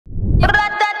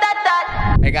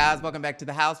Hey guys, welcome back to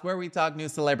the house where we talk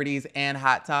news, celebrities, and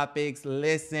hot topics.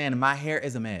 Listen, my hair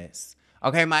is a mess.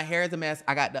 Okay, my hair is a mess.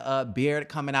 I got the beard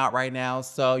coming out right now,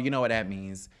 so you know what that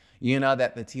means. You know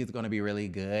that the tea is going to be really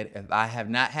good if I have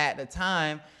not had the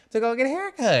time to go get a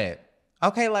haircut.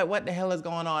 Okay, like what the hell is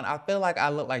going on? I feel like I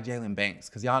look like Jalen Banks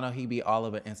because y'all know he be all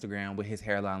over Instagram with his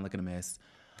hairline looking a mess.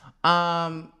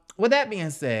 With that being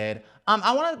said,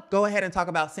 I want to go ahead and talk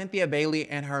about Cynthia Bailey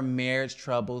and her marriage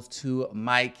troubles to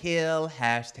Mike Hill,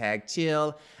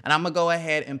 #chill. And I'm going to go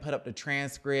ahead and put up the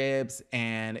transcripts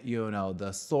and,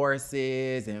 the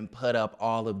sources and put up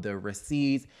all of the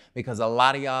receipts because a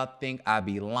lot of y'all think I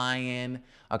be lying.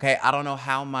 Okay, I don't know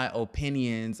how my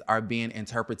opinions are being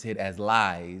interpreted as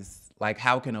lies. Like,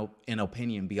 how can an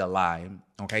opinion be a lie?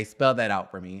 Okay, spell that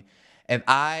out for me. If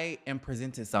I am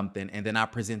presented something and then I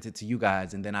present it to you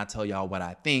guys and then I tell y'all what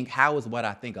I think, how is what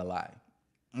I think a lie?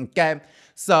 Okay,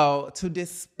 so to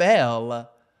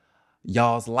dispel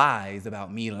y'all's lies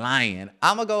about me lying,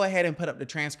 I'm gonna go ahead and put up the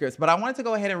transcripts, but I wanted to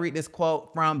go ahead and read this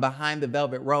quote from Behind the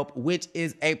Velvet Rope, which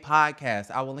is a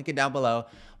podcast. I will link it down below.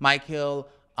 Mike Hill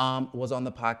was on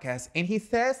the podcast and he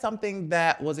said something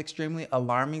that was extremely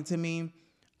alarming to me.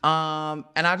 And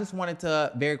I just wanted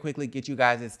to very quickly get you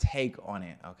guys' take on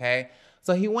it, okay?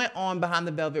 So he went on Behind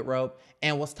the Velvet Rope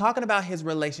and was talking about his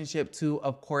relationship to,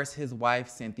 of course, his wife,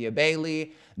 Cynthia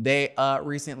Bailey. They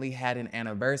recently had an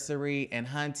anniversary, and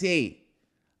hunty,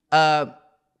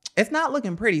 it's not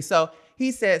looking pretty. So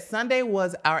he said Sunday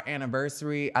was our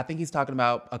anniversary. I think he's talking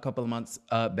about a couple of months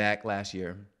back last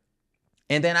year.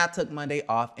 And then I took Monday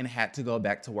off and had to go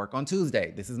back to work on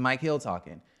Tuesday. This is Mike Hill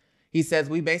talking. He says,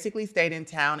 we basically stayed in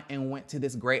town and went to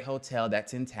this great hotel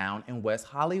that's in town in West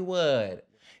Hollywood.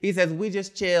 He says, we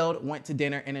just chilled, went to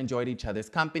dinner and enjoyed each other's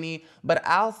company. But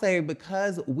I'll say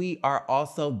because we are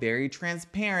also very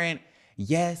transparent,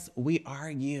 yes, we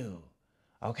argue.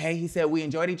 Okay, he said we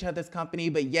enjoyed each other's company,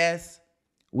 but yes,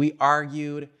 we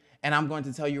argued. And I'm going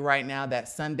to tell you right now that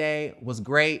Sunday was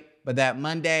great, but that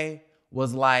Monday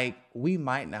was like, we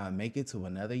might not make it to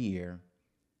another year.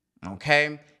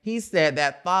 Okay, he said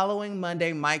that following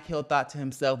Monday, Mike Hill thought to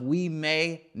himself, we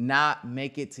may not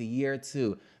make it to year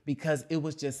 2 because it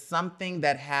was just something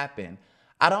that happened.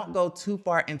 I don't go too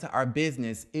far into our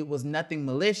business. It was nothing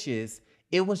malicious.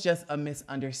 It was just a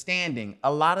misunderstanding.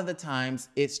 A lot of the times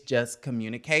it's just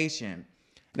communication.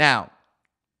 Now,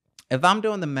 if I'm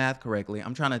doing the math correctly,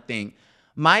 I'm trying to think.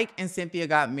 Mike and Cynthia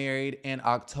got married in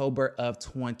October of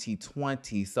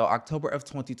 2020. So October of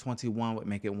 2021 would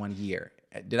make it 1 year.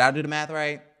 Did I do the math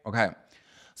right? Okay.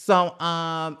 So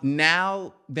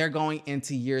now they're going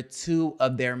into year 2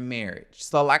 of their marriage.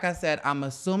 So like I said, I'm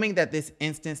assuming that this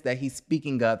instance that he's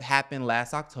speaking of happened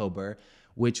last October,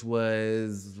 which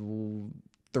was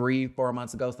 3-4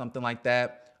 months ago, something like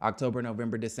that. October,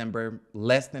 November, December,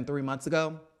 less than 3 months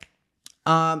ago.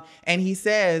 And he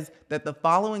says that the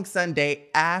following Sunday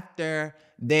after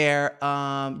their,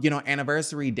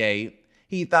 anniversary date,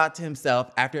 he thought to himself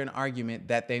after an argument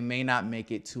that they may not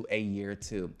make it to a year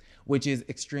 2, which is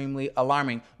extremely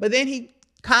alarming. But then he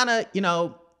kind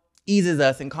of, eases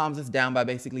us and calms us down by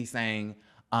basically saying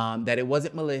that it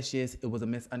wasn't malicious. It was a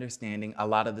misunderstanding. A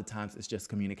lot of the times it's just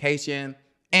communication.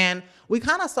 And we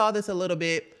kind of saw this a little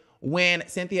bit when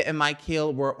Cynthia and Mike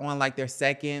Hill were on like their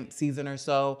second season or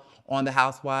so on The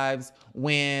Housewives,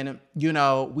 when,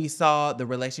 we saw the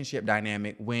relationship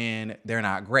dynamic when they're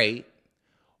not great.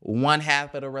 One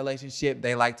half of the relationship,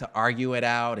 they like to argue it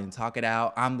out and talk it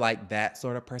out. I'm like that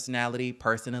sort of personality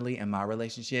personally in my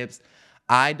relationships.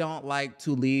 I don't like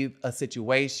to leave a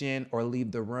situation or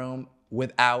leave the room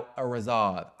without a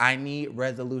resolve. I need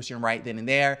resolution right then and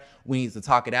there. We need to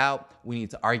talk it out. We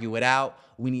need to argue it out.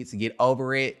 We need to get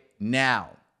over it now.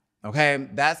 Okay,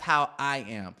 that's how I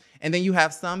am. And then you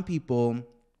have some people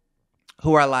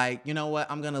who are like, you know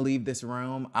what, I'm going to leave this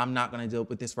room. I'm not going to deal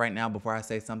with this right now before I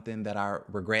say something that I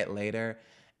regret later.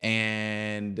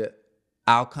 And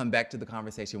I'll come back to the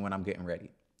conversation when I'm getting ready,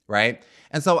 right?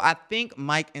 And so I think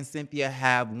Mike and Cynthia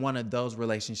have one of those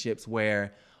relationships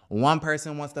where one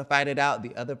person wants to fight it out,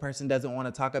 the other person doesn't want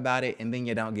to talk about it, and then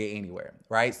you don't get anywhere,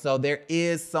 right? So there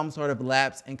is some sort of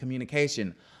lapse in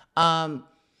communication.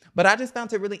 But I just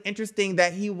found it really interesting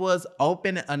that he was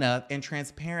open enough and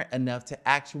transparent enough to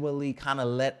actually kind of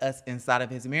let us inside of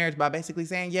his marriage by basically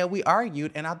saying, yeah, we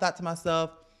argued. And I thought to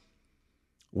myself,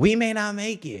 we may not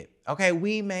make it. Okay,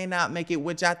 we may not make it,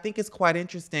 which I think is quite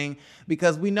interesting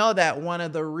because we know that one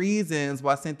of the reasons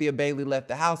why Cynthia Bailey left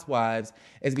the Housewives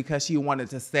is because she wanted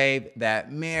to save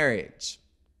that marriage.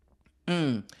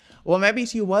 Well, maybe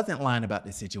she wasn't lying about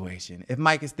this situation. If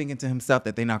Mike is thinking to himself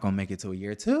that they're not going to make it to a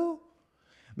year 2,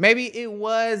 Maybe it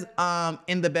was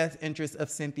in the best interest of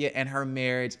Cynthia and her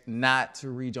marriage not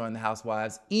to rejoin the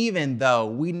Housewives, even though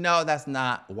we know that's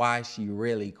not why she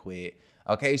really quit.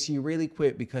 Okay, she really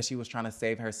quit because she was trying to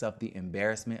save herself the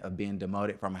embarrassment of being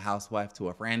demoted from a housewife to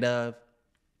a friend of.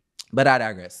 But I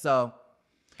digress. So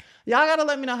y'all gotta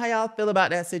let me know how y'all feel about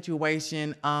that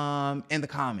situation in the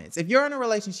comments. If you're in a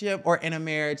relationship or in a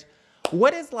marriage,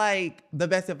 what is like the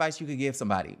best advice you could give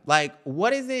somebody? Like, what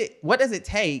does it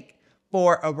take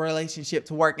for a relationship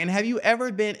to work? And have you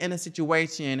ever been in a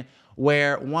situation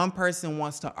where one person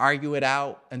wants to argue it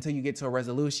out until you get to a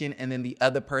resolution and then the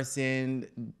other person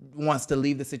wants to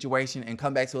leave the situation and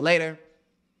come back to it later?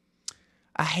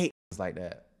 I hate like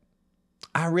that.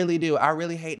 I really do. I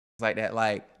really hate like that.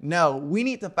 Like, no, we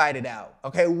need to fight it out.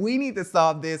 Okay, we need to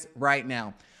solve this right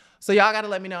now. So y'all got to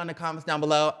let me know in the comments down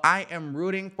below. I am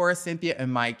rooting for Cynthia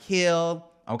and Mike Hill.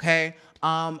 Okay.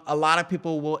 A lot of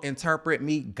people will interpret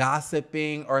me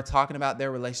gossiping or talking about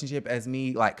their relationship as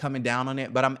me like coming down on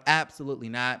it, but I'm absolutely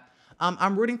not.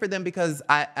 I'm rooting for them because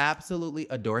I absolutely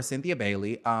adore Cynthia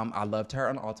Bailey. I loved her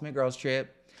on Ultimate Girls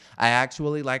Trip. I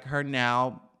actually like her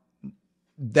now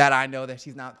that I know that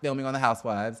she's not filming on the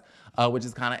Housewives, which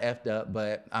is kind of effed up,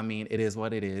 but I mean, it is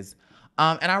what it is.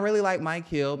 And I really like Mike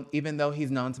Hill, even though he's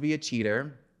known to be a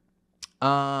cheater.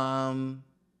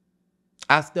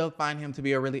 I still find him to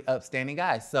be a really upstanding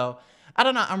guy. So I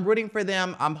don't know. I'm rooting for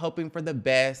them. I'm hoping for the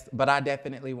best, but I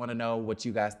definitely want to know what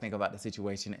you guys think about the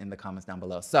situation in the comments down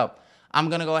below. So I'm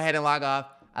going to go ahead and log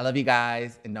off. I love you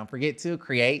guys. And don't forget to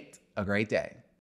create a great day.